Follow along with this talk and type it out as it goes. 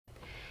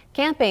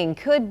Camping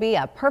could be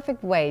a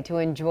perfect way to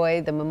enjoy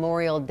the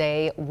Memorial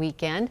Day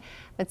weekend,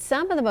 but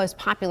some of the most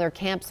popular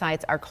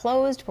campsites are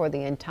closed for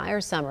the entire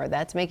summer.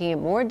 That's making it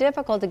more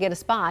difficult to get a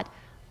spot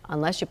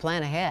unless you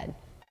plan ahead.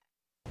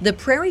 The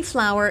Prairie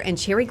Flower and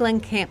Cherry Glen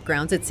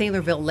campgrounds at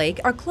Saylorville Lake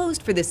are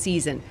closed for the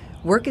season.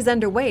 Work is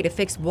underway to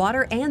fix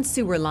water and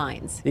sewer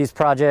lines. These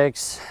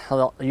projects,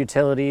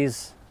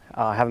 utilities,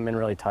 haven't been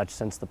really touched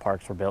since the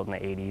parks were built in the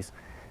 80s.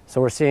 So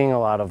we're seeing a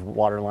lot of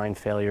water line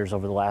failures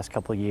over the last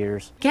couple of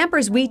years.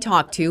 Campers we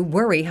talk to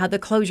worry how the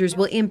closures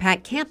will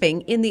impact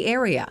camping in the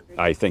area.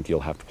 I think you'll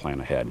have to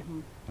plan ahead.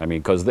 I mean,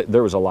 because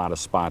there was a lot of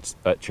spots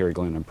at Cherry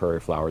Glen and Prairie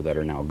Flower that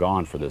are now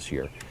gone for this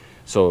year.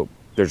 So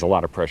there's a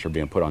lot of pressure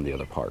being put on the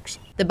other parks.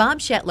 The Bob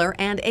Shetler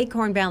and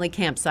Acorn Valley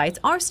campsites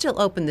are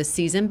still open this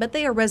season, but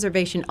they are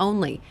reservation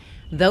only.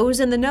 Those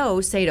in the know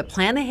say to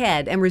plan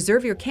ahead and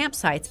reserve your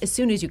campsites as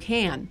soon as you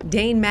can.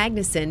 Dane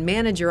Magnuson,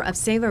 manager of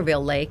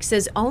Saylorville Lake,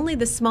 says only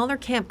the smaller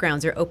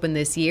campgrounds are open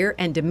this year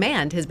and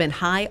demand has been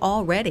high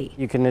already.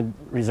 You can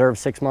reserve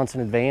 6 months in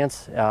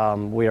advance.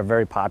 We are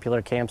very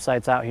popular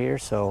campsites out here,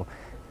 so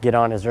get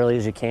on as early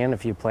as you can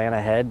if you plan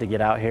ahead to get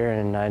out here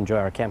and enjoy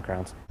our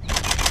campgrounds.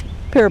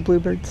 Pair of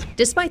bluebirds.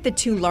 Despite the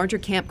two larger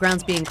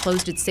campgrounds being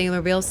closed at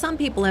Saylorville, some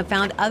people have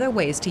found other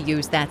ways to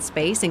use that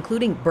space,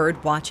 including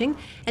bird watching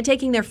and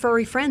taking their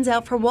furry friends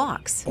out for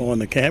walks. Well, when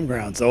the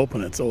campground's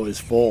open, it's always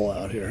full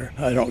out here.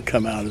 I don't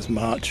come out as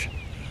much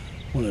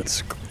when it's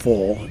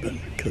full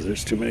because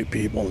there's too many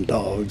people and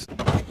dogs.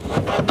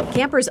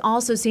 Campers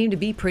also seem to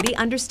be pretty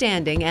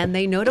understanding, and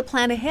they know to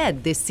plan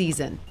ahead this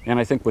season. And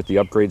I think with the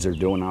upgrades they're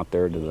doing out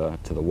there to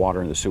the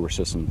water and the sewer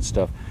system and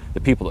stuff, the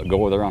people that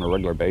go there on a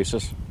regular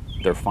basis,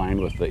 they're fine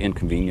with the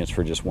inconvenience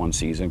for just one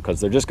season because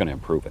they're just going to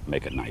improve it,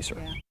 make it nicer.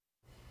 Yeah.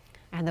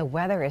 And the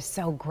weather is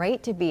so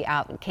great to be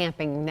out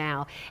camping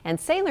now. And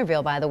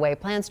Saylorville, by the way,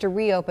 plans to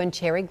reopen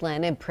Cherry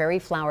Glen and Prairie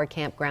Flower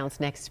campgrounds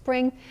next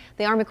spring.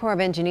 The Army Corps of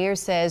Engineers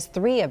says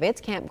 3 of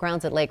its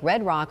campgrounds at Lake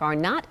Red Rock are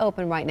not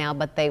open right now,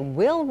 but they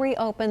will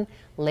reopen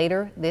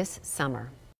later this summer.